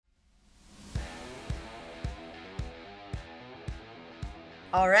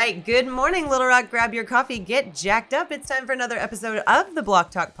All right. Good morning, Little Rock. Grab your coffee. Get jacked up. It's time for another episode of the Block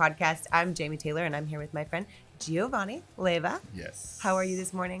Talk podcast. I'm Jamie Taylor, and I'm here with my friend Giovanni Leva. Yes. How are you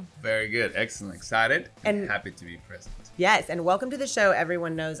this morning? Very good. Excellent. Excited and happy to be present. Yes, and welcome to the show.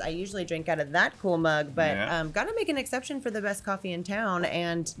 Everyone knows I usually drink out of that cool mug, but got to make an exception for the best coffee in town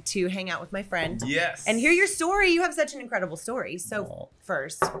and to hang out with my friend. Yes. And hear your story. You have such an incredible story. So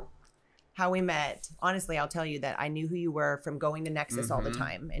first, how we met. Honestly, I'll tell you that I knew who you were from going to Nexus all the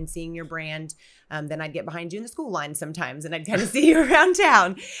time and seeing your brand. Then I'd get behind you in the school line sometimes and I'd kind of see you around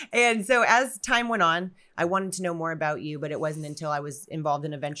town. And so as time went on, I wanted to know more about you, but it wasn't until I was involved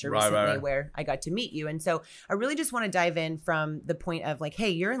in a venture recently where I got to meet you. And so I really just want to dive in from the point of like,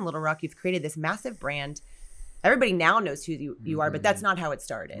 hey, you're in Little Rock. You've created this massive brand. Everybody now knows who you are, but that's not how it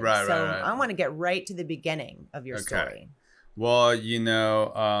started. Right. I want to get right to the beginning of your story. Well,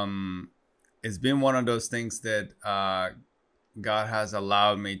 it's been one of those things that God has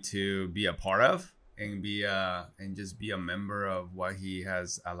allowed me to be a part of and just be a member of what He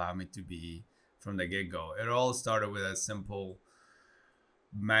has allowed me to be from the get-go. It all started with a simple,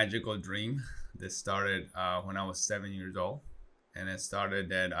 magical dream that started when I was 7 years old. And it started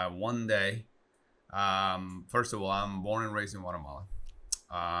that one day, first of all, I'm born and raised in Guatemala.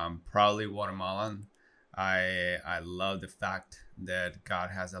 Proudly Guatemalan. I love the fact that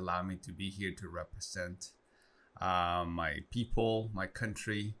God has allowed me to be here to represent my people, my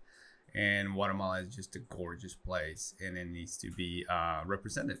country, and Guatemala is just a gorgeous place, and it needs to be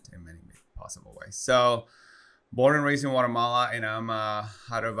represented in many possible ways. So, born and raised in Guatemala, and I'm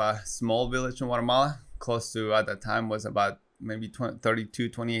out of a small village in Guatemala, close to, at that time, was about maybe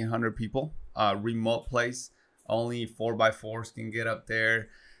 2,800 people, remote place. Only 4x4s can get up there.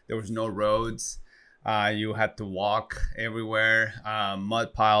 There was no roads. You had to walk everywhere,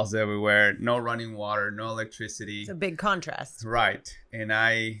 mud piles everywhere, no running water, no electricity. It's a big contrast. Right. And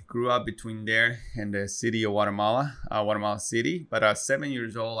I grew up between there and the city of Guatemala, Guatemala City. But at 7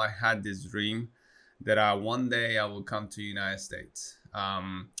 years old, I had this dream that one day I will come to the United States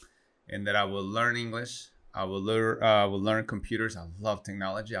and that I will learn English. I will learn computers. I love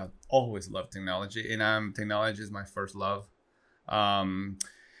technology. I've always loved technology. And technology is my first love.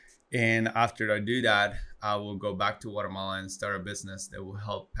 And after I do that, I will go back to Guatemala and start a business that will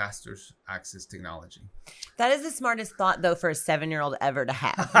help pastors access technology. That is the smartest thought, though, for a 7-year-old ever to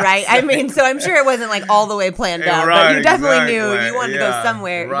have, right? I mean, so I'm sure it wasn't like all the way planned out, but you definitely knew you wanted to go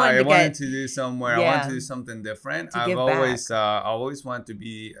somewhere. Right, I wanted to do somewhere. I wanted to do something different. I always wanted to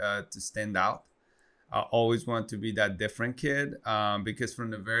be to stand out. I always wanted to be that different kid because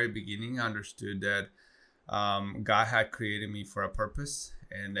from the very beginning, I understood that God had created me for a purpose.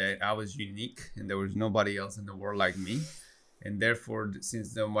 And I was unique and there was nobody else in the world like me. And therefore,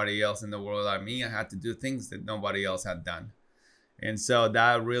 since nobody else in the world like me, I had to do things that nobody else had done. And so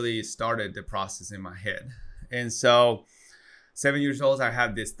that really started the process in my head. And so 7 years old, I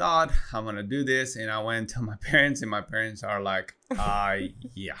had this thought, I'm going to do this. And I went to my parents and my parents are like,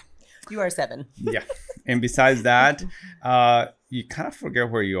 yeah. You are 7. Yeah. And besides that, you kind of forget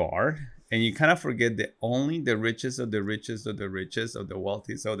where you are. And you kind of forget that only the richest of the richest of the richest of the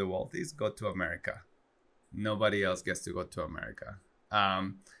wealthiest of the wealthiest go to America. Nobody else gets to go to America.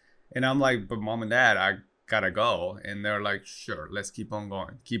 And I'm like, but mom and dad, I gotta go. And they're like, sure, let's keep on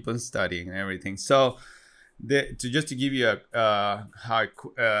going, keep on studying and everything. So to give you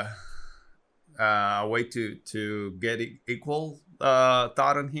a way to get equal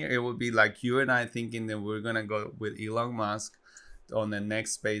thought on here, it would be like you and I thinking that we're gonna go with Elon Musk on the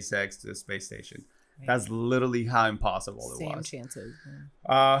next SpaceX to the space station. Right. That's literally how impossible it was. Same chances.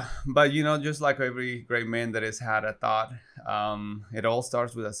 But just like every great man that has had a thought, it all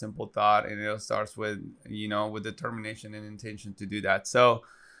starts with a simple thought, and it all starts with with determination and intention to do that. So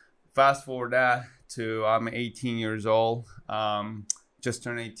fast forward that to I'm 18 years old, just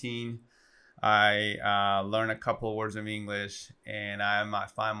turned 18. I learned a couple of words of English, and I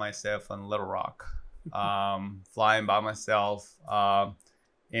find myself on Little Rock. Flying by myself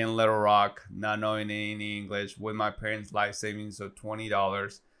in Little Rock, not knowing any English, with my parents' life savings of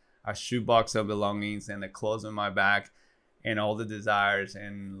 $20, a shoebox of belongings, and the clothes on my back, and all the desires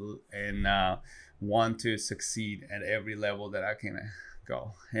and want to succeed at every level that I can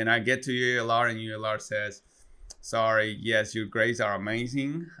go. And I get to ULR, and ULR says, sorry, yes, your grades are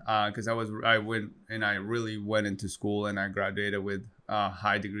amazing, because I really went into school and I graduated with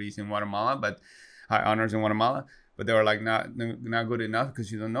high degrees in Guatemala, but high honors in Guatemala, but they were like not good enough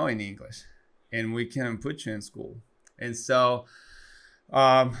because you don't know any English, and we can't put you in school. And so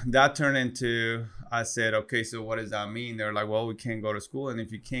that turned into, I said, okay, so what does that mean? They're like, well, we can't go to school, and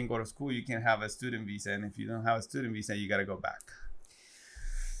if you can't go to school, you can have a student visa, and if you don't have a student visa, you got to go back.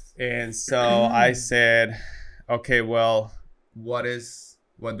 And so I said, okay, well, what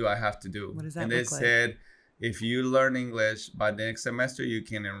do I have to do? What does that and they look like? said, if you learn English by the next semester, you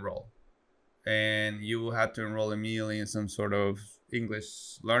can enroll. And you will have to enroll immediately in some sort of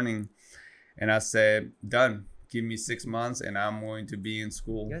English learning. And I said, done. Give me 6 months and I'm going to be in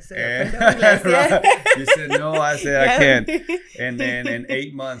school. Yes, sir. And, Right. You said no. I said I can't. And then in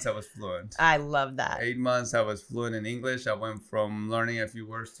 8 months, I was fluent. I love that. 8 months, I was fluent in English. I went from learning a few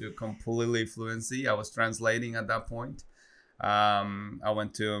words to completely fluency. I was translating at that point. I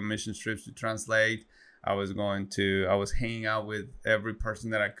went to mission trips to translate. I was hanging out with every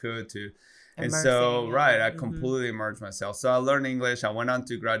person that I could to. And so, right, I completely immersed myself. So I learned English. I went on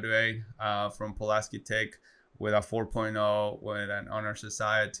to graduate from Pulaski Tech with a 4.0 with an honor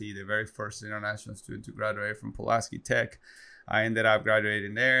society, the very first international student to graduate from Pulaski Tech. I ended up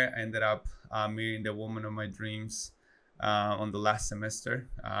graduating there. I ended up meeting the woman of my dreams on the last semester.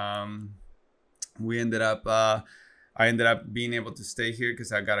 I ended up being able to stay here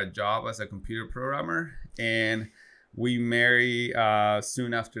because I got a job as a computer programmer. And we married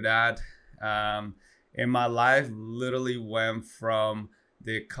soon after that. And my life literally went from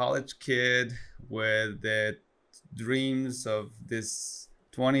the college kid with the dreams of this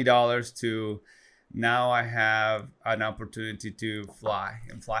 $20 to now I have an opportunity to fly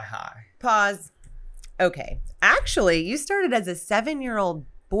and fly high. Pause. Okay. Actually, you started as a 7-year-old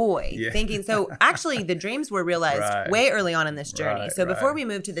boy thinking, so actually the dreams were realized way early on in this journey. So before we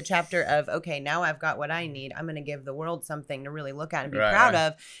move to the chapter of, okay, now I've got what I need, I'm going to give the world something to really look at and be proud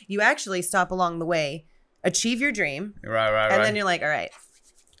of. You actually stop along the way, achieve your dream. And then you're like, all right,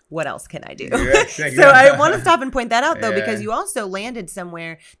 what else can I do? So I want to stop and point that out though, because you also landed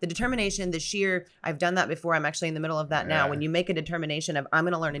somewhere, the determination, the sheer, I've done that before. I'm actually in the middle of that now. When you make a determination of, I'm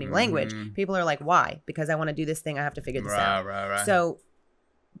going to learn a new language, people are like, why? Because I want to do this thing. I have to figure this out. So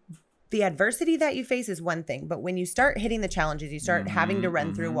the adversity that you face is one thing, but when you start hitting the challenges, you start having to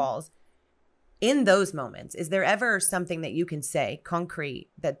run through walls. In those moments, is there ever something that you can say concrete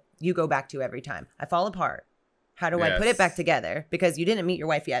that you go back to every time? I fall apart. How do I put it back together? Because you didn't meet your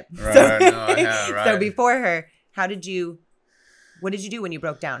wife yet. So before her, what did you do when you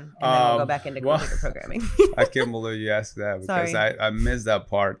broke down? And then we'll go back into computer programming. I can't believe you asked that because I missed that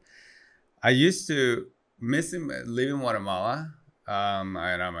part. I used to miss living in Guatemala. And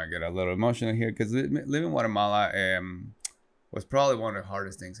I'm going to get a little emotional here because living in Guatemala was probably one of the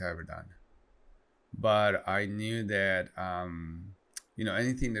hardest things I've ever done. But I knew that,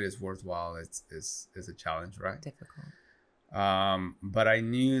 anything that is worthwhile is a challenge, right? Difficult. But I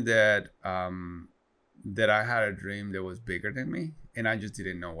knew that that I had a dream that was bigger than me, and I just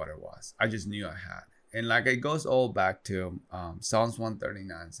didn't know what it was. I just knew I had. And like it goes all back to Psalms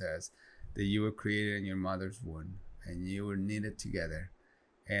 139 says that you were created in your mother's womb and you were knitted together.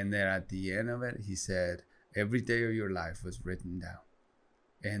 And then at the end of it, he said, every day of your life was written down.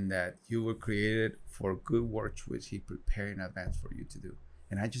 And that you were created for good works, which he prepared in advance for you to do.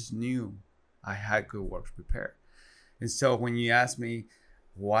 And I just knew I had good works prepared. And so when you ask me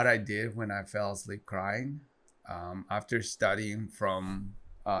what I did when I fell asleep crying, after studying from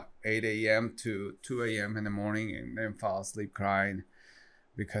 8 a.m. to 2 a.m. in the morning and then fall asleep crying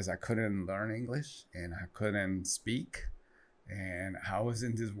because I couldn't learn English and I couldn't speak. And I was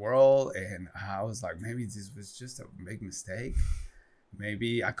in this world and I was like, maybe this was just a big mistake.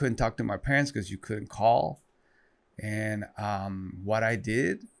 Maybe I couldn't talk to my parents because you couldn't call. And what I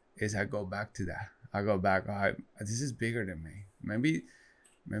did is I go back to that. I go back, this is bigger than me. Maybe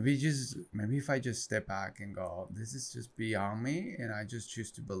if I just step back and go, this is just beyond me, and I just choose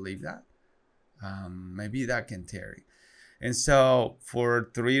to believe that, maybe that can tarry. And so for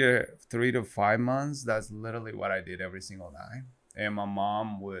 3 to 5 months, that's literally what I did every single night. And my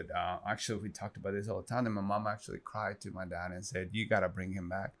mom would, actually, we talked about this all the time, and my mom actually cried to my dad and said, you got to bring him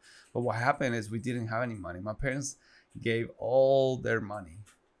back. But what happened is we didn't have any money. My parents gave all their money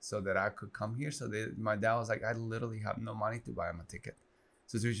so that I could come here. So my dad was like, I literally have no money to buy him a ticket.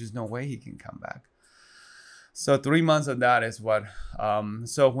 So there's just no way he can come back. So 3 months of that is what,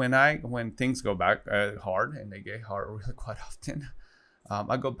 so when things go back hard, and they get hard really quite often,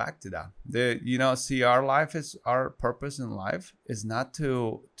 I go back to that. Our purpose in life is not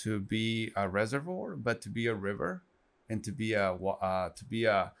to be a reservoir, but to be a river, and to be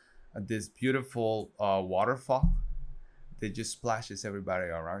this beautiful waterfall that just splashes everybody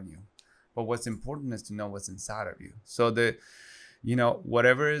around you. But what's important is to know what's inside of you. So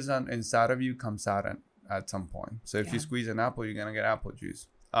whatever is inside of you comes out at some point. So if you squeeze an apple, you're gonna get apple juice.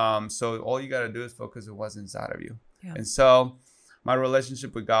 So all you gotta do is focus on what's inside of you. Yeah. And so my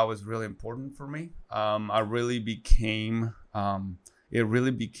relationship with God was really important for me. I really became it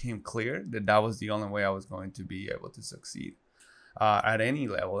really became clear that that was the only way I was going to be able to succeed at any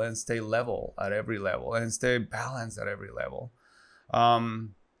level, and stay level at every level, and stay balanced at every level.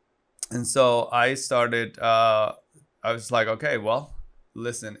 And so I started, I was like, okay, well,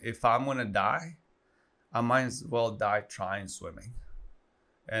 listen, if I'm going to die, I might as well die trying swimming.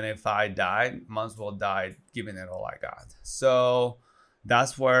 And if I die, might as well die giving it all I got. So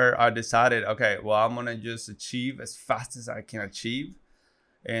that's where I decided, okay, well, I'm going to just achieve as fast as I can achieve,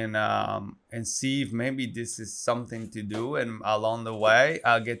 and see if maybe this is something to do. And along the way,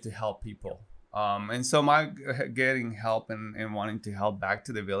 I'll get to help people. And so my getting help and wanting to help back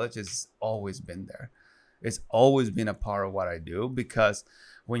to the village has always been there. It's always been a part of what I do, because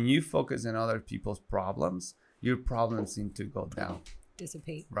when you focus on other people's problems, your problems seem to go down.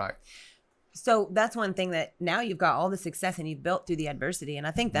 Dissipate. Right. So that's one thing that now you've got all the success and you've built through the adversity. And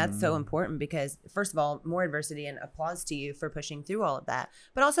I think that's so important, because first of all, more adversity, and applause to you for pushing through all of that,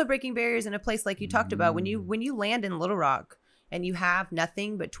 but also breaking barriers in a place like you talked about. When you land in Little Rock and you have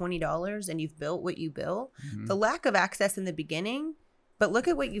nothing but $20 and you've built what you built, the lack of access in the beginning, but look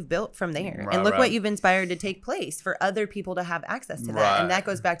at what you've built from there, and look what you've inspired to take place for other people to have access to that. And that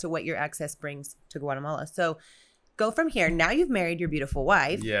goes back to what your access brings to Guatemala. So go from here. Now you've married your beautiful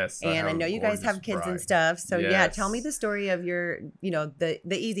wife. Yes. And I know you guys have kids and stuff. So yeah, tell me the story of your, the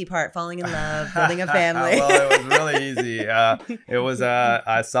easy part, falling in love, building a family. Well, it was really easy. It was,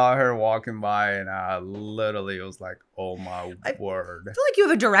 I saw her walking by, and I literally was like, oh my word. I feel like you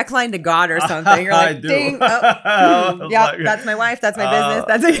have a direct line to God or something. You're like, I do. ding. Oh, yeah, like, that's my wife. That's my business.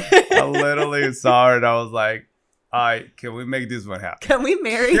 That's I literally saw her, and I was like, all right, can we make this one happen? Can we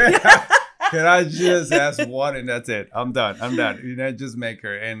marry? Can I just ask one, and that's it? I'm done. Just make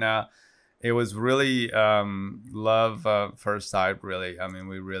her. And it was really love first sight, really. I mean,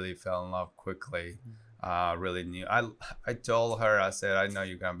 we really fell in love quickly. Really knew. I told her, I said, I know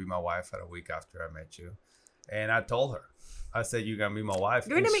you're going to be my wife at a week after I met you. And I told her, I said, you're going to be my wife.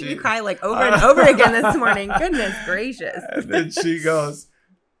 You're going to make me cry like over and over again this morning. Goodness gracious. And then she goes,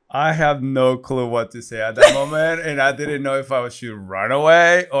 I have no clue what to say at that moment, and I didn't know if I should run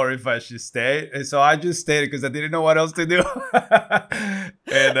away or if I should stay. And so I just stayed because I didn't know what else to do.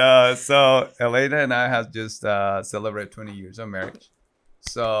 And so Elena and I have just celebrated 20 years of marriage.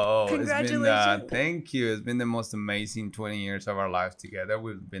 So congratulations. Thank you. It's been the most amazing 20 years of our life together.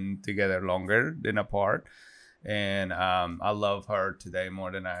 We've been together longer than apart. And I love her today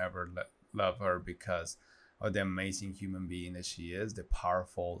more than I ever love her, because of the amazing human being that she is, the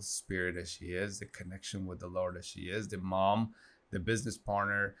powerful spirit that she is, the connection with the Lord that she is, the mom, the business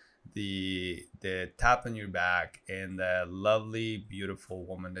partner, the tap on your back, and the lovely, beautiful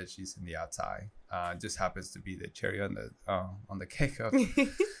woman that she's in the outside. Just happens to be the cherry on the cake.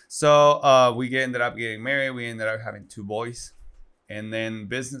 So we ended up getting married. We ended up having 2 boys, and then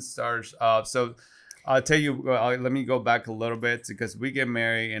business starts. So I'll tell you, let me go back a little bit, because we get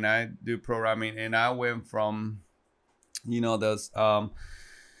married and I do programming, and I went from, those,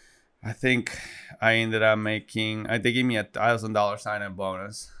 I think I ended up making, they gave me $1,000 sign-up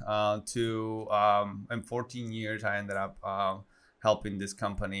bonus to, in 14 years, I ended up helping this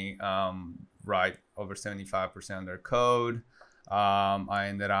company write over 75% of their code. I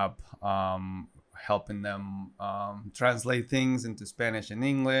ended up helping them translate things into Spanish and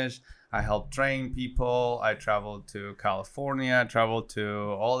English. I helped train people. I traveled to California. I traveled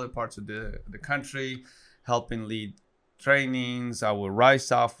to all the parts of the country, helping lead trainings. I would write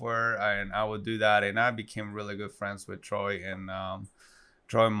software, and I would do that. And I became really good friends with Troy. And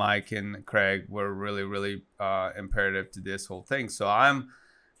Troy, Mike, and Craig were really, really imperative to this whole thing. So I'm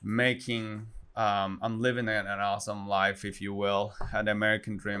living an awesome life, if you will, an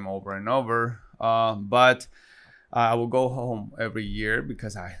American dream over and over. But I will go home every year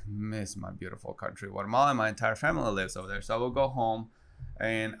because I miss my beautiful country, Guatemala. My entire family lives over there. So I will go home,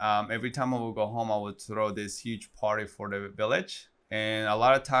 and every time I will go home, I would throw this huge party for the village. And a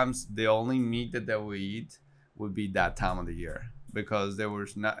lot of times the only meat that they would eat would be that time of the year, because there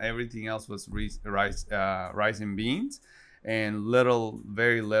was not, everything else was rice and beans, and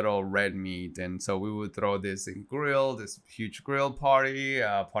very little red meat. And so we would throw this huge grill party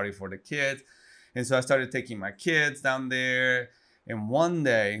for the kids. And so I started taking my kids down there. And one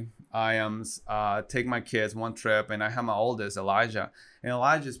day I am take my kids one trip, and I have my oldest, Elijah. And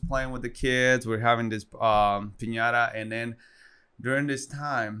Elijah's playing with the kids. We're having this piñata. And then during this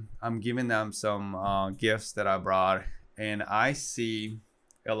time, I'm giving them some gifts that I brought. And I see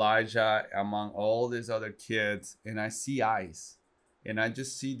Elijah among all these other kids, and I see eyes. And I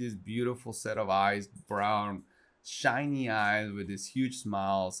just see this beautiful set of eyes, brown, shiny eyes with these huge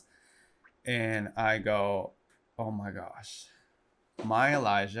smiles. And I go, oh my gosh, my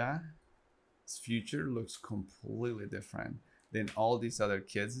Elijah's future looks completely different than all these other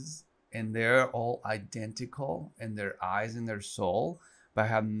kids, and they're all identical in their eyes and their soul, but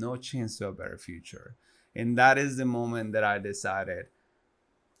have no chance to a better future. And that is the moment that I decided,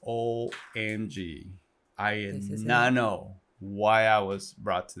 OMG, I now know why I was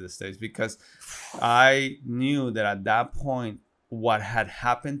brought to the States, because I knew that at that point, what had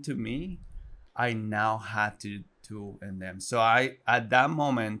happened to me, I now had to do in them. So at that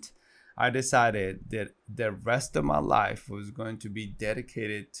moment, I decided that the rest of my life was going to be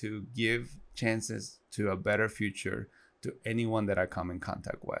dedicated to give chances to a better future to anyone that I come in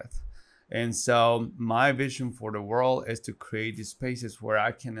contact with. And so my vision for the world is to create these spaces where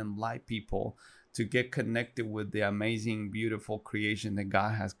I can enlighten people to get connected with the amazing, beautiful creation that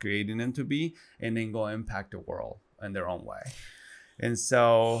God has created them to be, and then go impact the world in their own way. And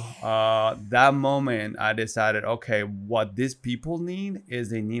so that moment, I decided, okay, what these people need is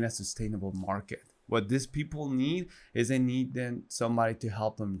they need a sustainable market. What these people need is they need then somebody to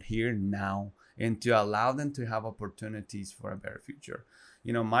help them here now and to allow them to have opportunities for a better future.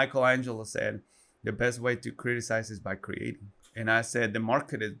 You know, Michelangelo said, the best way to criticize is by creating. And I said, the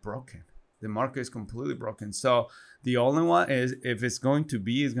market is broken. The market is completely broken. So the only one is, if it's going to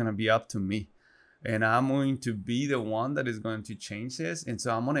be up to me. And I'm going to be the one that is going to change this. And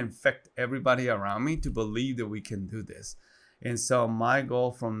so I'm going to infect everybody around me to believe that we can do this. And so my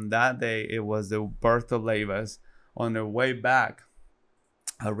goal from that day, it was the birth of Levi's. On the way back,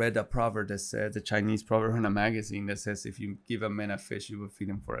 I read a proverb that says, the Chinese proverb in a magazine that says, if you give a man a fish, you will feed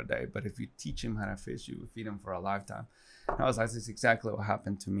him for a day. But if you teach him how to fish, you will feed him for a lifetime. And I was like, this is exactly what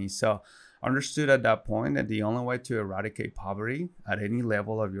happened to me. So I understood at that point that the only way to eradicate poverty at any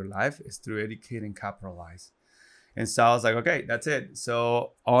level of your life is through educate and capitalize. And so I was like, okay, that's it.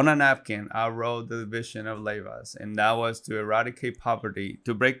 So on a napkin, I wrote the vision of Levi's, and that was to eradicate poverty,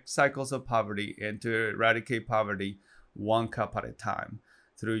 to break cycles of poverty, and to eradicate poverty one cup at a time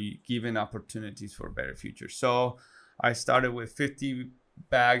through giving opportunities for a better future. So I started with 50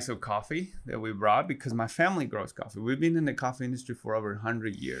 bags of coffee that we brought because my family grows coffee. We've been in the coffee industry for over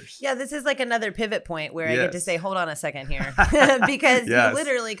 100 years. Yeah, this is like another pivot point where I get to say, hold on a second here. Because you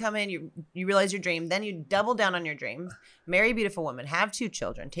literally come in, you realize your dream, then you double down on your dream, marry a beautiful woman, have 2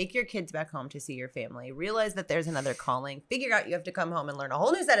 children, take your kids back home to see your family, realize that there's another calling, figure out you have to come home and learn a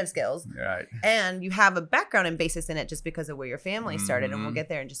whole new set of skills. Right. And you have a background and basis in it just because of where your family started. And we'll get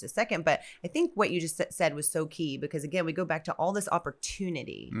there in just a second. But I think what you just said was so key, because again, we go back to all this opportunity.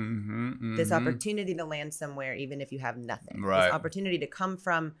 This opportunity to land somewhere, even if you have nothing. Right. This opportunity to come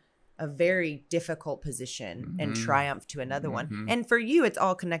from a very difficult position and triumph to another one. And for you, it's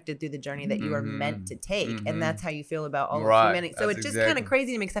all connected through the journey that you are meant to take. And that's how you feel about all of humanity. So it's just kind of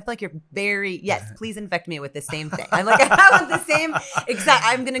crazy to me, because I feel like you're very, please infect me with the same thing. I'm like, I want the same exact,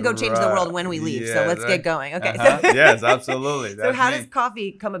 I'm going to go change the world when we leave. So let's get going. Okay. So, yes, absolutely. So how does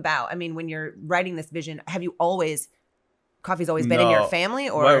coffee come about? I mean, when you're writing this vision, have you coffee's always been in your family,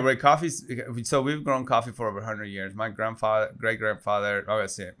 or? Well, coffee's, so we've grown coffee for over 100 years. My great-grandfather,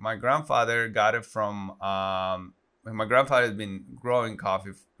 my grandfather got it from, my grandfather has been growing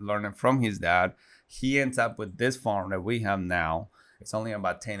coffee, learning from his dad. He ends up with this farm that we have now. It's only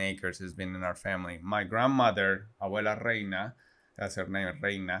about 10 acres. It's been in our family. My grandmother, Abuela Reina, that's her name,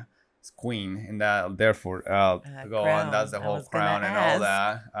 Reina, is queen, and that, therefore, go on, that's the whole crown and all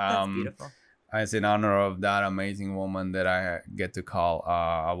that. That's beautiful. It's in honor of that amazing woman that I get to call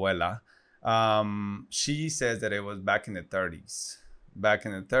Abuela. She says that it was back in the 30s.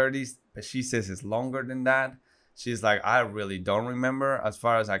 But she says it's longer than that. She's like, I really don't remember. As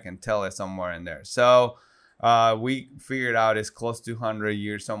far as I can tell, it's somewhere in there. So we figured out it's close to 100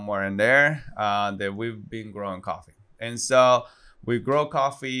 years somewhere in there that we've been growing coffee. And so we grow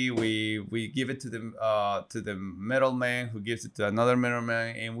coffee, we give it to the middleman, who gives it to another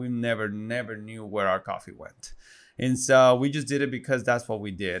middleman, and we never knew where our coffee went. And so we just did it because that's what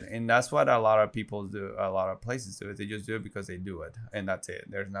we did. And that's what a lot of people do, a lot of places do it. They just do it because they do it. And that's it.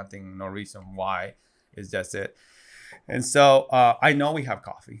 There's no reason why. It's just it. And so I know we have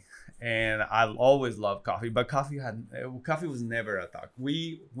coffee. And I always loved coffee, but coffee was never a thought.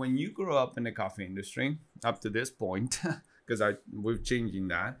 When you grew up in the coffee industry, up to this point, because we're changing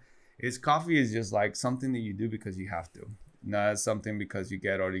that, is coffee is just like something that you do because you have to, not something because you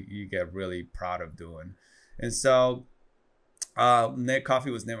get really proud of doing. And so coffee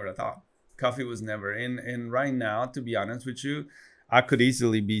was never a thought. Coffee was never in. And right now, to be honest with you, I could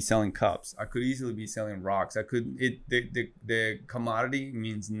easily be selling cups. I could easily be selling rocks. The commodity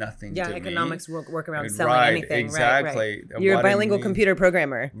means nothing to me. Yeah, economics work around selling anything. Exactly. Right. You're a bilingual computer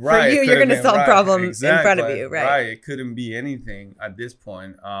programmer. Right. For you, you're going to solve problems in front of you. Right. Right. It couldn't be anything at this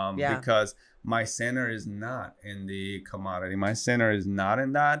point because my center is not in the commodity. My center is not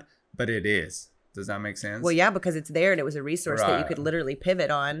in that, but it is. Does that make sense? Well, yeah, because it's there and it was a resource that you could literally pivot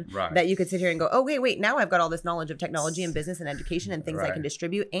on. Right. That you could sit here and go, oh, wait, now I've got all this knowledge of technology and business and education and things I can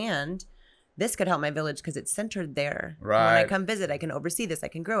distribute. And this could help my village because it's centered there. Right. And when I come visit, I can oversee this. I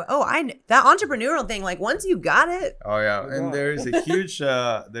can grow it. Oh, that entrepreneurial thing, like once you got it. Oh, yeah. And there's a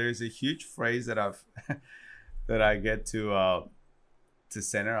huge phrase that that I get to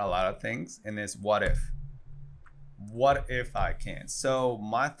center a lot of things. And it's what if? What if I can? So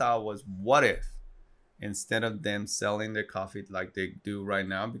my thought was, what if? Instead of them selling their coffee like they do right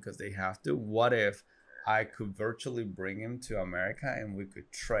now because they have to, what if I could virtually bring him to America and we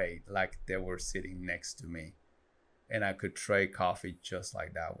could trade like they were sitting next to me, and I could trade coffee just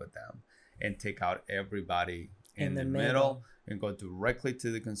like that with them and take out everybody in the middle and go directly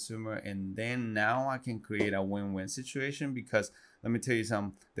to the consumer. And then now I can create a win-win situation, because let me tell you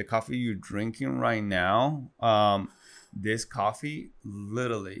something, the coffee you're drinking right now, this coffee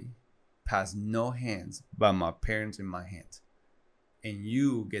literally has no hands but my parents in my hands, and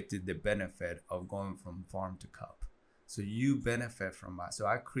you get the benefit of going from farm to cup. So you benefit from that. So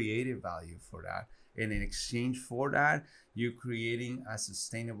I created value for that, and in exchange for that, you're creating a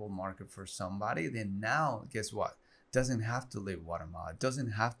sustainable market for somebody. Then now, guess what? Doesn't have to leave Guatemala,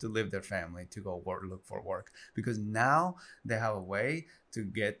 doesn't have to leave their family to go look for work, because now they have a way to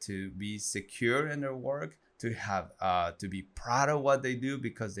get to be secure in their work, to have to be proud of what they do,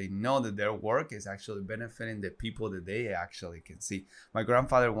 because they know that their work is actually benefiting the people that they actually can see. My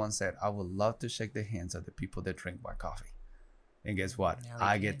grandfather once said, I would love to shake the hands of the people that drink my coffee. And guess what?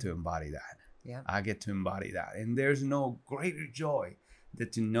 I get to embody that. Yeah. I get to embody that. And there's no greater joy than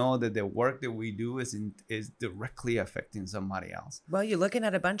to know that the work that we do is directly affecting somebody else. Well, you're looking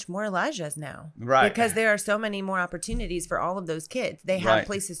at a bunch more Elijahs now. Right. Because there are so many more opportunities for all of those kids. They have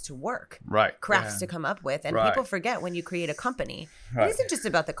places to work. Right. Crafts to come up with. And people forget when you create a company, it isn't just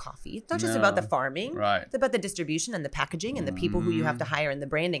about the coffee. It's not just about the farming. Right. It's about the distribution and the packaging and the people who you have to hire and the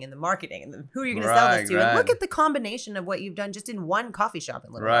branding and the marketing and who you're going to sell this to. And look at the combination of what you've done just in one coffee shop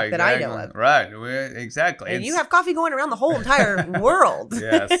in Little Rock that I know of. Right. Exactly. And you have coffee going around the whole entire world.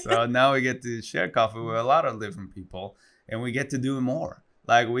 Yes. So now we get to share coffee with a lot of different people, and we get to do more.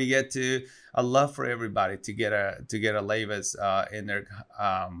 Like we get to, I love for everybody to get a Leiva's in their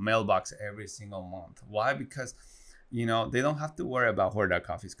mailbox every single month. Why? Because they don't have to worry about where that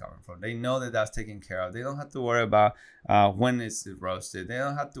coffee is coming from. They know that that's taken care of. They don't have to worry about when it's roasted. They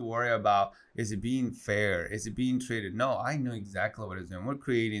don't have to worry about, is it being fair? Is it being treated? No, I know exactly what it's doing. We're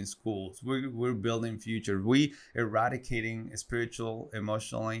creating schools. We're building future. We eradicating spiritual,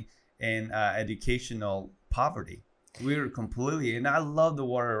 emotionally, and educational poverty. We're completely, and I love the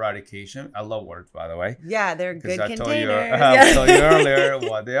word eradication. I love words, by the way. Yeah, they're good containers. I told you earlier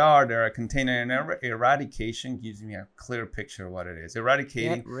what they are. They're a container, and eradication gives me a clear picture of what it is.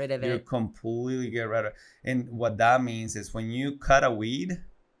 Eradicating, get rid of it. You completely get rid of it. And what that means is when you cut a weed,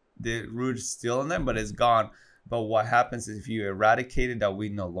 the root is still in there, but it's gone. But what happens is if you eradicate it, that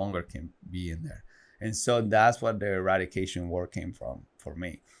weed no longer can be in there. And so that's what the eradication work came from for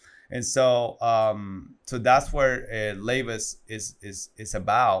me. And so, so that's where Leiva's is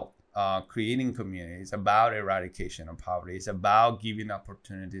about creating community. It's about eradication of poverty. It's about giving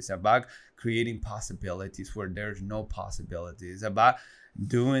opportunities. It's about creating possibilities where there's no possibilities. It's about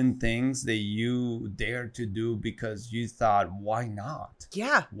doing things that you dare to do because you thought, why not?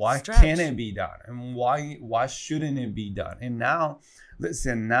 Yeah. Why can't it be done? And why shouldn't it be done? And now,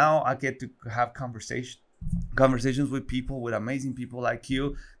 listen, now I get to have conversations with people, with amazing people like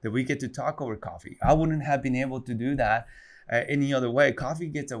you, that we get to talk over coffee. I wouldn't have been able to do that any other way. Coffee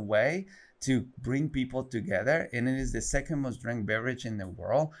gets a way to bring people together, and it is the second most drank beverage in the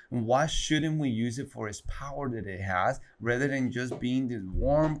world. And why shouldn't we use it for its power that it has, rather than just being this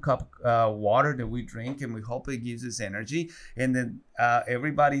warm cup water that we drink and we hope it gives us energy, and then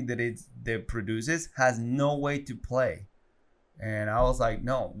everybody that produces has no way to play. And I was like,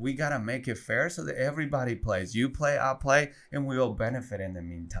 no, we got to make it fair so that everybody plays. You play, I play, and we all benefit in the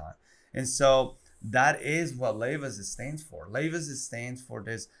meantime. And so that is what Leiva's stands for. Leiva's stands for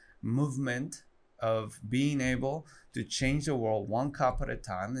this movement of being able to change the world one cup at a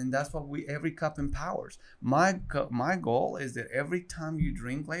time. And that's what every cup empowers. My goal is that every time you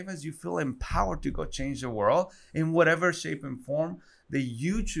drink Leiva's, you feel empowered to go change the world in whatever shape and form that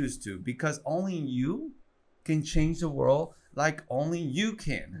you choose to, because only you can change the world like only you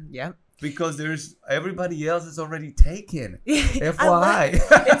can. Yep. Because there's everybody else is already taken. FYI.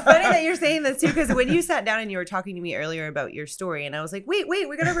 It's funny that you're saying this too, because when you sat down and you were talking to me earlier about your story, and I was like, wait,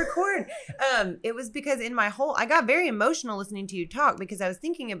 we're gonna record. It was because I got very emotional listening to you talk, because I was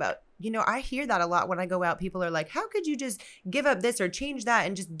thinking about, I hear that a lot when I go out. People are like, how could you just give up this or change that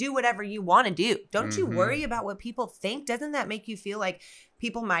and just do whatever you want to do? Don't you worry about what people think? Doesn't that make you feel like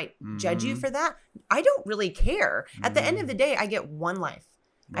people might judge you for that? I don't really care. At the end of the day, I get one life.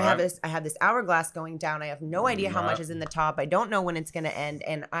 Right. I have this hourglass going down. I have no idea how much is in the top. I don't know when it's going to end,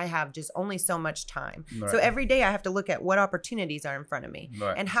 and I have just only so much time. Right. So every day I have to look at what opportunities are in front of me,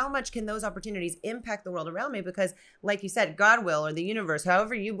 and how much can those opportunities impact the world around me, because like you said, God will, or the universe,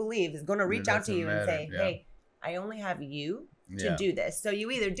 however you believe, is going to reach out to you and say, hey, I only have you to do this. So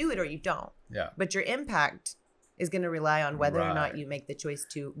you either do it or you don't. Yeah. But your impact is going to rely on whether or not you make the choice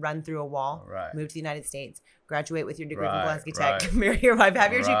to run through a wall, move to the United States, graduate with your degree from Pulaski Tech, marry your wife,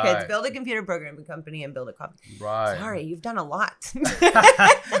 have your 2 kids, build a computer programming company, and build a coffee. Right. Sorry, you've done a lot.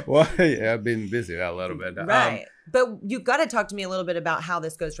 Well, yeah, I've been busy a little bit. Right. But you've got to talk to me a little bit about how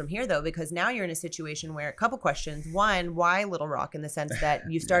this goes from here, though, because now you're in a situation where, a couple questions. One, why Little Rock, in the sense that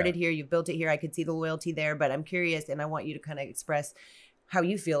you started here, you've built it here. I could see the loyalty there, but I'm curious, and I want you to kind of express how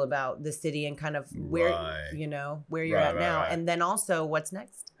you feel about the city and kind of where, where you're at now. And then also what's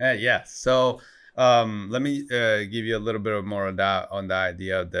next. So let me give you a little bit more on the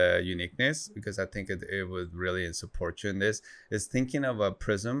idea of the uniqueness, because I think it would really support you in this, is thinking of a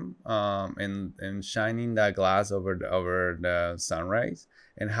prism and shining that glass over the sun rays,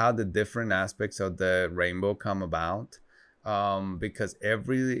 and how the different aspects of the rainbow come about, because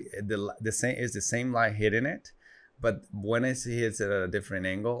the same light hitting it, but when it hits it at a different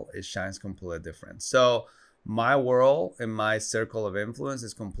angle, it shines completely different. So my world and my circle of influence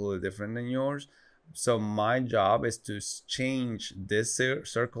is completely different than yours. So my job is to change this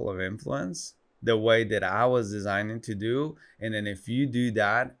circle of influence the way that I was designing to do. And then if you do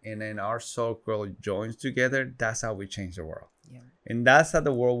that, and then our circle joins together, that's how we change the world. Yeah. And that's how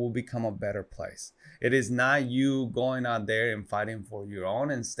the world will become a better place. It is not you going out there and fighting for your own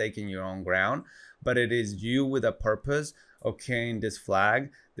and staking your own ground, but it is you with a purpose of carrying this flag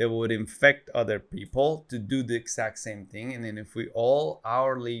that would infect other people to do the exact same thing. And then if we all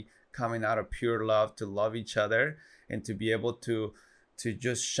hourly coming out of pure love to love each other and to be able to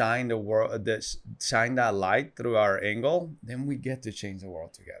just shine the world, shine that light through our angle, then we get to change the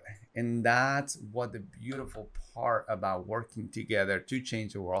world together. And that's what the beautiful part about working together to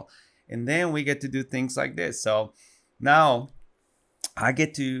change the world. And then we get to do things like this. So now I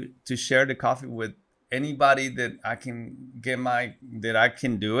get to share the coffee with anybody that I can that I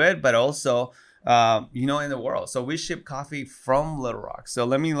can do it, but also, in the world. So we ship coffee from Little Rock.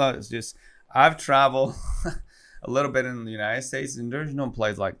 So I've traveled a little bit in the United States, and there's no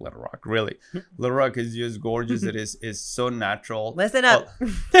place like Little Rock, really. Little Rock is just gorgeous. It is so natural. Listen up.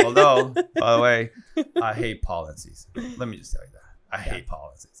 Although, by the way, I hate pollen season. Let me just tell you that. I hate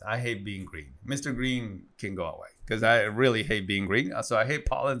pollen season. I hate being green. Mr. Green can go away, because I really hate being green. So I hate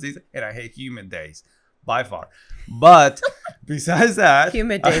pollen season, and I hate humid days by far. But besides that,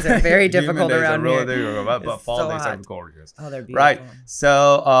 humid days are very difficult around here. But fall days are gorgeous. Oh, they're beautiful. Right.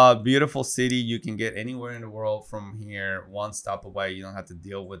 So beautiful city. You can get anywhere in the world from here, one stop away. You don't have to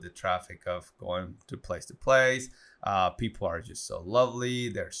deal with the traffic of going to place. People are just so lovely.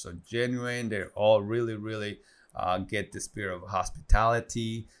 They're so genuine. They're all really, really get the spirit of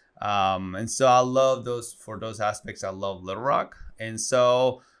hospitality. And so I love for those aspects. I love Little Rock. And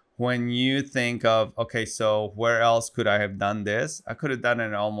so when you think of, okay, so where else could I have done this? I could have done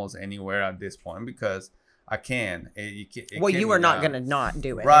it almost anywhere at this point, because I can. You were not going to not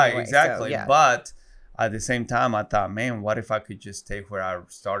do it. Right, anyway, exactly. So, yeah. But at the same time, I thought, man, what if I could just stay where I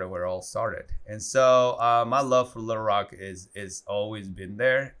started, where it all started? And so my love for Little Rock is always been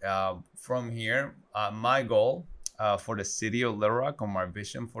there. From here, my goal for the city of Little Rock, or my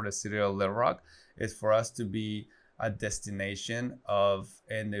vision for the city of Little Rock, is for us to be a destination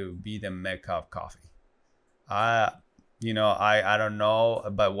and it would be the Mecca of coffee. I don't know,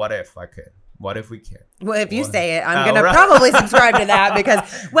 but what if I could? What if we can? Well, if you say it, I'm going to probably subscribe to that,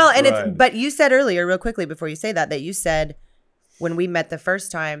 because, but you said earlier, real quickly before you say that you said when we met the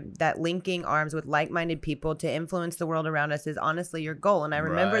first time, that linking arms with like-minded people to influence the world around us is honestly your goal. And I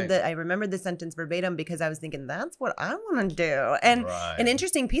remembered that. I remembered the sentence verbatim because I was thinking, that's what I want to do. And an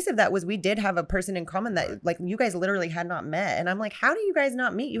interesting piece of that was we did have a person in common that like you guys literally had not met. And I'm like, how do you guys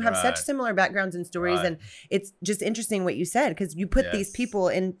not meet? You have such similar backgrounds and stories. And it's just interesting what you said, because you put these people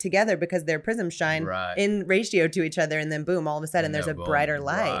in together because their prisms shine in ratio to each other. And then boom, all of a sudden there's a brighter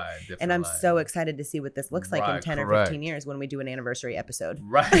light. And I'm so excited to see what this looks like in 10 or 15 years when we do an anniversary episode.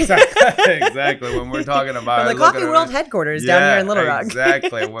 Exactly. When we're talking about the Coffee World headquarters down here in Little Rock.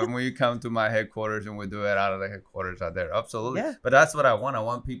 Exactly. When we come to my headquarters and we do it out of the headquarters out there. Absolutely. Yeah. But that's what I want. I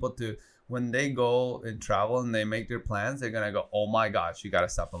want people to, when they go and travel and they make their plans, they're going to go, oh my gosh, you got to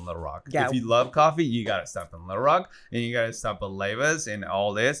stop in Little Rock. Yeah. If you love coffee, you got to stop in Little Rock, and you got to stop at Leyva's and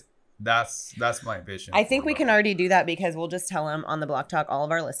all this. That's my vision. I think we can already do that because we'll just tell them on the Block Talk, all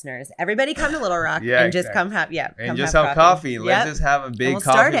of our listeners, everybody come to Little Rock and just come have and just have coffee. Let's just have a big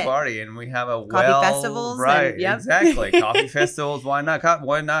coffee party, and we have a coffee festivals. Right, exactly. Coffee festivals. Why not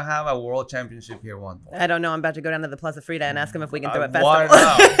have a world championship here one point? I don't know. I'm about to go down to the Plaza Frida and ask them if we can throw a festival. Why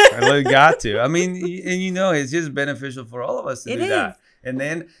not? We got to. I mean, and it's just beneficial for all of us to do that. And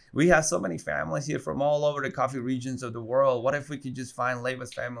then we have so many families here from all over the coffee regions of the world. What if we could just find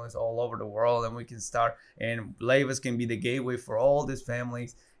Leyva's families all over the world, and we can start, and Leyva's can be the gateway for all these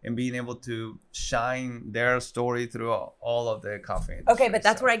families and being able to shine their story through all of the coffee industry. Okay, but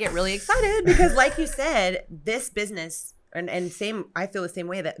that's where I get really excited because like you said, this business and same, I feel the same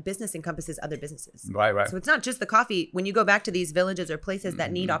way, that business encompasses other businesses. Right. So it's not just the coffee. When you go back to these villages or places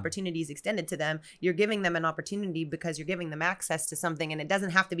that need opportunities extended to them, you're giving them an opportunity because you're giving them access to something, and it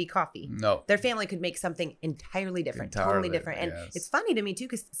doesn't have to be coffee. No. Their family could make something entirely different, totally different. And it's funny to me too,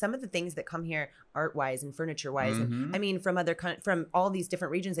 because some of the things that come here art-wise and furniture-wise, and I mean from all these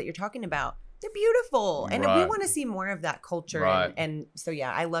different regions that you're talking about, they're beautiful, and we want to see more of that culture. And so,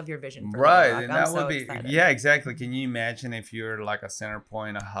 yeah, I love your vision. For and that would be excited. Yeah, exactly. Can you imagine if you're like a center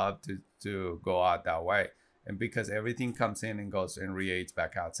point, a hub to go out that way? And because everything comes in and goes and radiates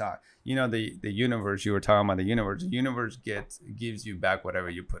back outside. You know, the universe, you were talking about the universe gives you back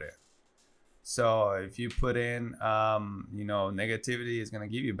whatever you put in. So if you put in, negativity, is going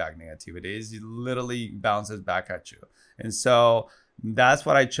to give you back negativity. It literally bounces back at you. And so that's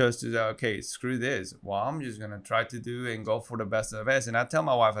what I chose to do. Okay, screw this. Well, I'm just going to try to do and go for the best of the best. And I tell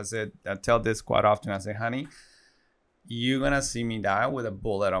my wife, I tell this quite often. I say, honey, you're going to see me die with a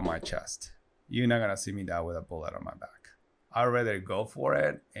bullet on my chest. You're not going to see me die with a bullet on my back. I'd rather go for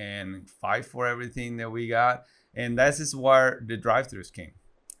it and fight for everything that we got. And this is where the drive-thrus came.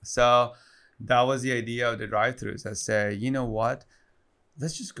 So that was the idea of the drive-thrus. I said, you know what?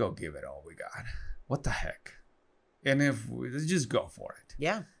 Let's just go give it all we got. What the heck? And let's just go for it.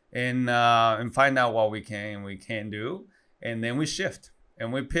 Yeah. And find out what we can do. And then we shift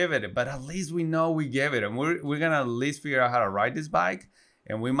and we pivot. But at least we know we gave it. And we're going to at least figure out how to ride this bike.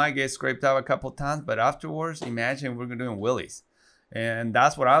 And we might get scraped out a couple times. But afterwards, imagine we're doing wheelies. And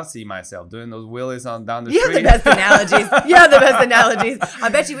that's what I see myself doing, those wheelies down the street. You have the best analogies. I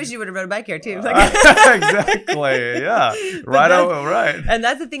bet you wish you would have rode a bike here too. Exactly. Yeah. Right. And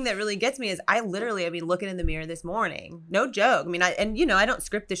that's the thing that really gets me is I mean, looking in the mirror this morning, no joke. I mean, I don't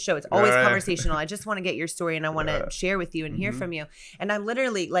script this show. It's always conversational. I just want to get your story and I want to share with you and hear from you. And I'm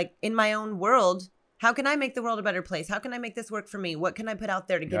literally like in my own world, how can I make the world a better place? How can I make this work for me? What can I put out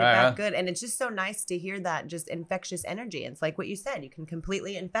there to get it back good? And it's just so nice to hear that just infectious energy. It's like what you said, you can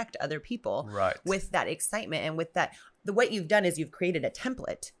completely infect other people with that excitement and with that. What you've done is you've created a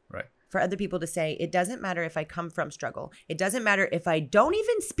template for other people to say, it doesn't matter if I come from struggle. It doesn't matter if I don't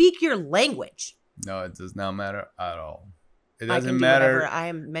even speak your language. No, it does not matter at all. It doesn't matter. Whatever I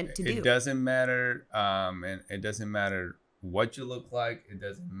am meant to do. It doesn't matter. And it doesn't matter what you look like. It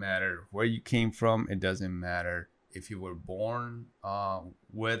doesn't matter where you came from. It doesn't matter if you were born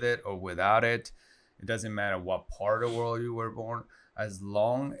with it or without it. It doesn't matter what part of the world you were born. As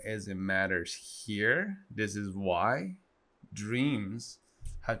long as it matters here, this is why dreams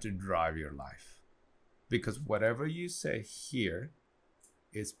have to drive your life. Because whatever you say here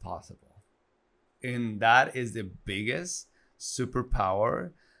is possible. And that is the biggest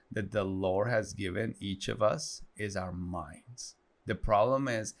superpower that the Lord has given each of us, is our minds. The problem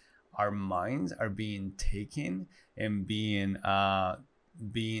is our minds are being taken and being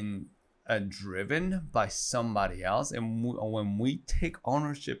driven by somebody else. And when we take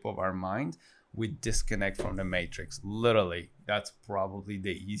ownership of our mind, we disconnect from the matrix. Literally, that's probably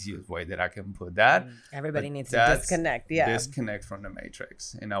the easiest way that I can put that. Everybody needs to disconnect. Yeah, disconnect from the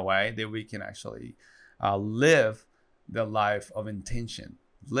matrix in a way that we can actually live the life of intention.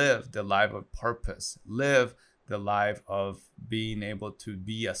 Live the life of purpose. Live the life of being able to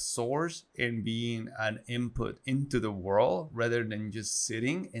be a source and being an input into the world rather than just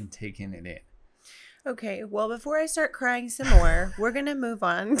sitting and taking it in. Okay, well, before I start crying some more, we're going to move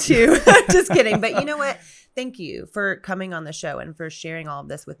on to, just kidding. But you know what? Thank you for coming on the show and for sharing all of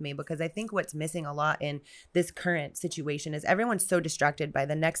this with me, because I think what's missing a lot in this current situation is everyone's so distracted by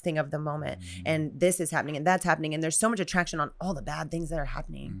the next thing of the moment. Mm-hmm. And this is happening and that's happening. And there's so much attraction on all the bad things that are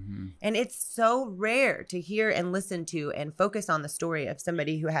happening. Mm-hmm. And it's so rare to hear and listen to and focus on the story of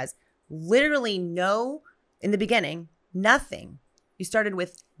somebody who has literally in the beginning, nothing. You started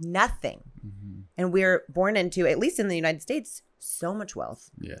with nothing. Mm-hmm. And we're born into, at least in the United States, so much wealth.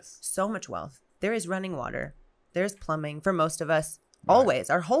 Yes. So much wealth. There is running water. There's plumbing for most of us,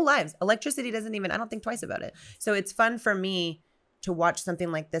 always, our whole lives. Electricity doesn't even, I don't think twice about it. So it's fun for me to watch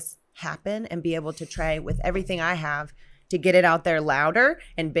something like this happen and be able to try with everything I have to get it out there louder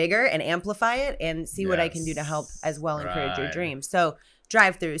and bigger and amplify it and see what I can do to help as well encourage your dreams. So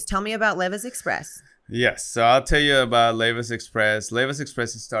drive-thrus, tell me about Leva's Express. Yes, so I'll tell you about Leva's Express. Leva's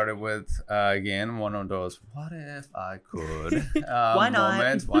Express started with, again, one of those, what if I could Why not?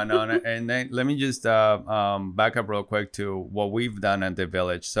 moments. Why not? And then let me just back up real quick to what we've done at the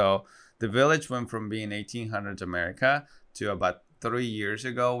Village. So the Village went from being 1800s America to about 3 years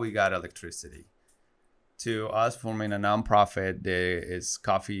ago, we got electricity. To us forming a nonprofit, there is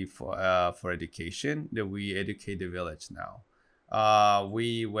Coffee for Education, that we educate the Village now.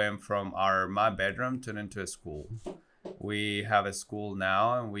 We went from my bedroom turned into a school. We have a school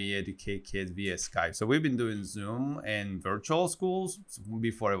now and we educate kids via Skype. So we've been doing Zoom and virtual schools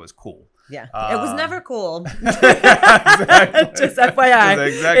before it was cool. Yeah, it was never cool. Exactly. Just FYI,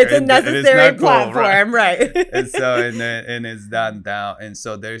 exactly. It's a necessary platform, right? And so, and it's done down. And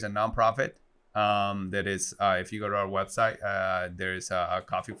so there's a nonprofit that is, if you go to our website, there is a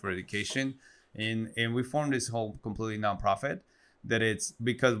Coffee for Education. And we formed this whole completely nonprofit. That it's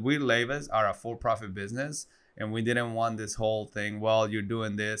because we Levas are a for-profit business and we didn't want this whole thing, well, you're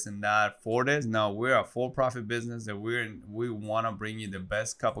doing this and that for this. No, we're a for-profit business that we want to bring you the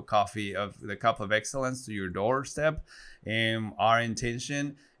best cup of coffee, of the cup of excellence to your doorstep. And our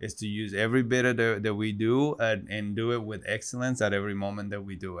intention is to use every bit of that we do and do it with excellence at every moment that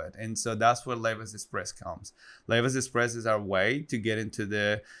we do it. And so that's where Leva's Express comes. Leva's Express is our way to get into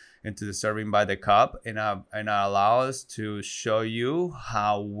the serving by the cup and allow us to show you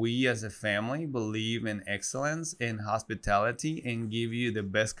how we as a family believe in excellence in hospitality and give you the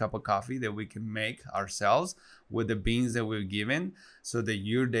best cup of coffee that we can make ourselves with the beans that we're given so that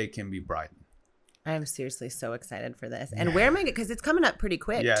your day can be brightened. I'm seriously so excited for this. And where am I? Because it's coming up pretty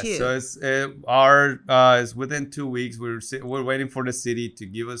quick too. So it's within 2 weeks. We're waiting for the city to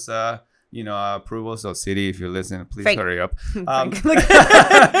give us approval. So city, if you're listening, please hurry up.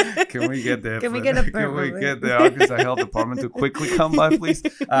 Can we get the Arkansas Health Department to quickly come by, please?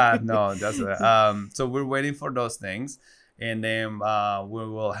 No, that's it. So we're waiting for those things. And then we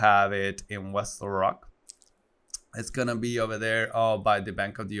will have it in West Little Rock. It's going to be over there by the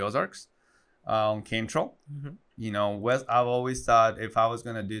Bank of the Ozarks on Cantrell. Mm-hmm. I've always thought if I was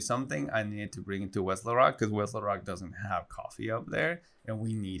going to do something, I needed to bring it to West Little Rock because West Little Rock doesn't have coffee up there. And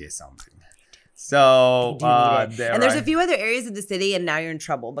we needed something. So, and there's a few other areas of the city, and now you're in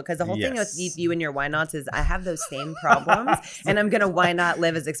trouble because the whole thing with you and your why nots is I have those same problems, and I'm gonna why not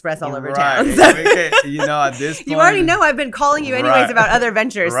Leva's Express all over town. So. At this point, you already know I've been calling you anyways about other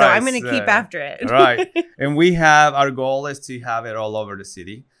ventures, so I'm gonna keep after it. Right, and our goal is to have it all over the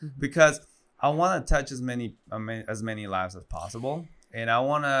city because I want to touch as many lives as possible. And I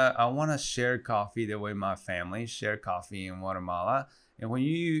wanna share coffee the way my family share coffee in Guatemala.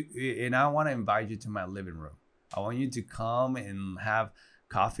 And I want to invite you to my living room. I want you to come and have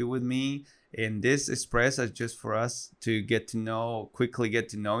coffee with me. And this Express is just for us to quickly get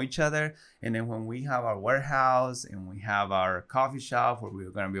to know each other. And then when we have our warehouse and we have our coffee shop where we're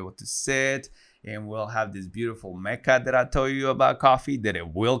going to be able to sit and we'll have this beautiful mecca that I told you about coffee, that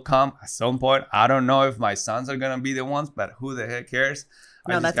it will come at some point. I don't know if my sons are going to be the ones, but who the heck cares?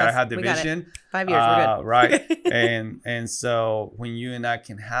 I just gotta have the vision. 5 years, we're good. Right. and so when you and I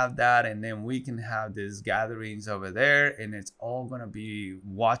can have that, and then we can have these gatherings over there, and it's all gonna be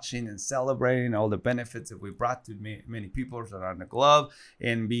watching and celebrating all the benefits that we brought to many people around the globe,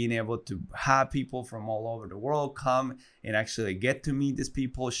 and being able to have people from all over the world come and actually get to meet these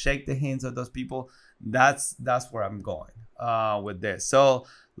people, shake the hands of those people. That's where I'm going with this. So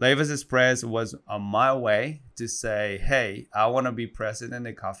Leva's Express was on my way to say, hey, I want to be present in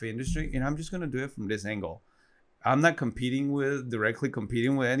the coffee industry, and I'm just going to do it from this angle. I'm not directly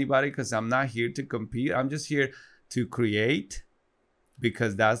competing with anybody because I'm not here to compete. I'm just here to create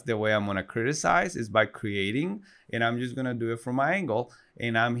because that's the way I'm going to criticize, is by creating, and I'm just going to do it from my angle.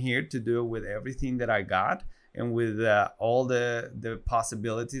 And I'm here to do it with everything that I got and with all the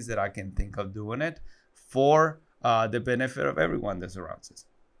possibilities that I can think of doing it for the benefit of everyone that surrounds us.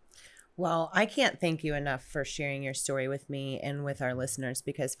 Well, I can't thank you enough for sharing your story with me and with our listeners,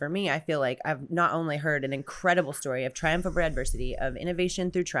 because for me, I feel like I've not only heard an incredible story of triumph over adversity, of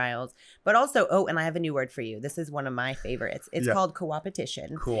innovation through trials, but also, and I have a new word for you. This is one of my favorites. It's called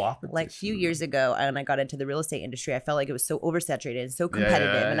co-opetition. Co-opetition. Like a few years ago, when I got into the real estate industry, I felt like it was so oversaturated and so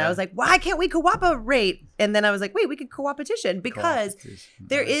competitive. And I was like, why can't we cooperate? And then I was like, wait, we could co-opetition, because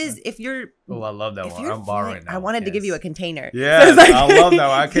there is, if you're... Oh, I love that one. I'm borrowing that. I wanted to give you a container. Yes, so I love that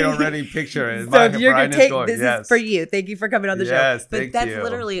one. I can already picture it. So if you're going to take, this is for you. Thank you for coming on the show. Yes, but that's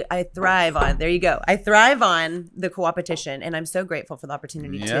literally, I thrive on, there you go. I thrive on the co-opetition, and I'm so grateful for the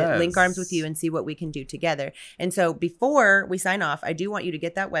opportunity to link arms with you and see what we can do together. And so before we sign off, I do want you to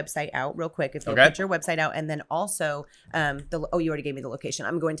get that website out real quick. If you'll put your website out, and then also, you already gave me the location.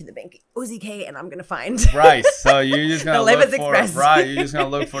 I'm going to the bank, OZK, and I'm going to find. Right. So you're just going to look for, you're just going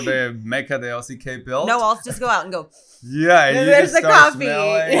to look for the Mecca the OZK built. No, I'll just go out and go. Yeah, and there's the coffee,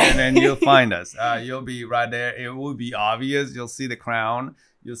 and then you'll find us. You'll be right there. It will be obvious. You'll see the crown.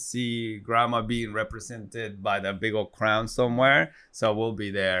 You'll see Grandma being represented by the big old crown somewhere. So we'll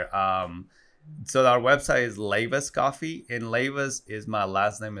be there. So our website is Leivas Coffee, and Leivas is my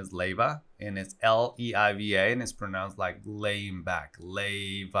last name is Leiva, and it's Leiva, and it's pronounced like laying back.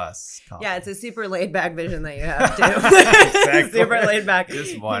 Leivas Coffee. Yeah, it's a super laid back vision that you have too. Exactly. Super laid back.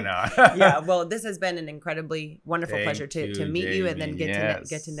 Just why not? Yeah. Well, this has been an incredibly wonderful pleasure to meet you and then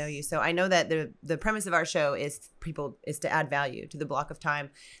get to know you. So I know that the premise of our show is to add value to the block of time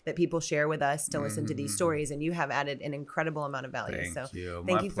that people share with us to listen to these stories, and you have added an incredible amount of value.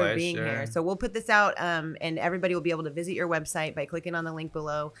 Thank you for being here. So we'll put this out, and everybody will be able to visit your website by clicking on the link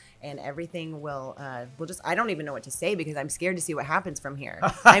below, and everything will just, I don't even know what to say, because I'm scared to see what happens from here.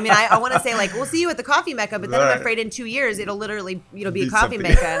 I mean, I want to say like, we'll see you at the Coffee Mecca, but then I'm afraid in 2 years it'll literally be a Coffee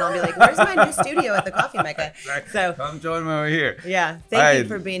Mecca, and I'll be like, where's my new studio at the Coffee Mecca? So come join me over here. Yeah, thank you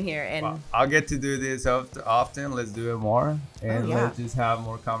for being here. And I'll get to do this often. Let's do it more, and let's just have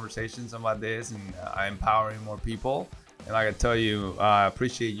more conversations about this, and empowering more people. And like I tell you, I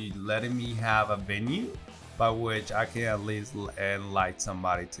appreciate you letting me have a venue by which I can at least enlighten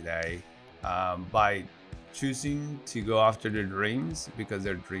somebody today, by choosing to go after their dreams, because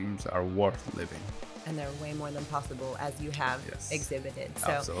their dreams are worth living. And they're way more than possible, as you have exhibited.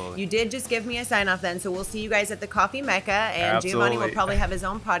 So absolutely. You did just give me a sign off then. So we'll see you guys at the Coffee Mecca, and Giovanni will probably have his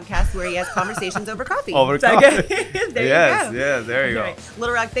own podcast where he has conversations over coffee. Over coffee. There you go. Yeah, there you go. Right.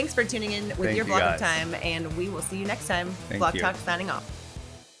 Little Rock, thanks for tuning in with your block of time, and we will see you next time. Block Talk signing off.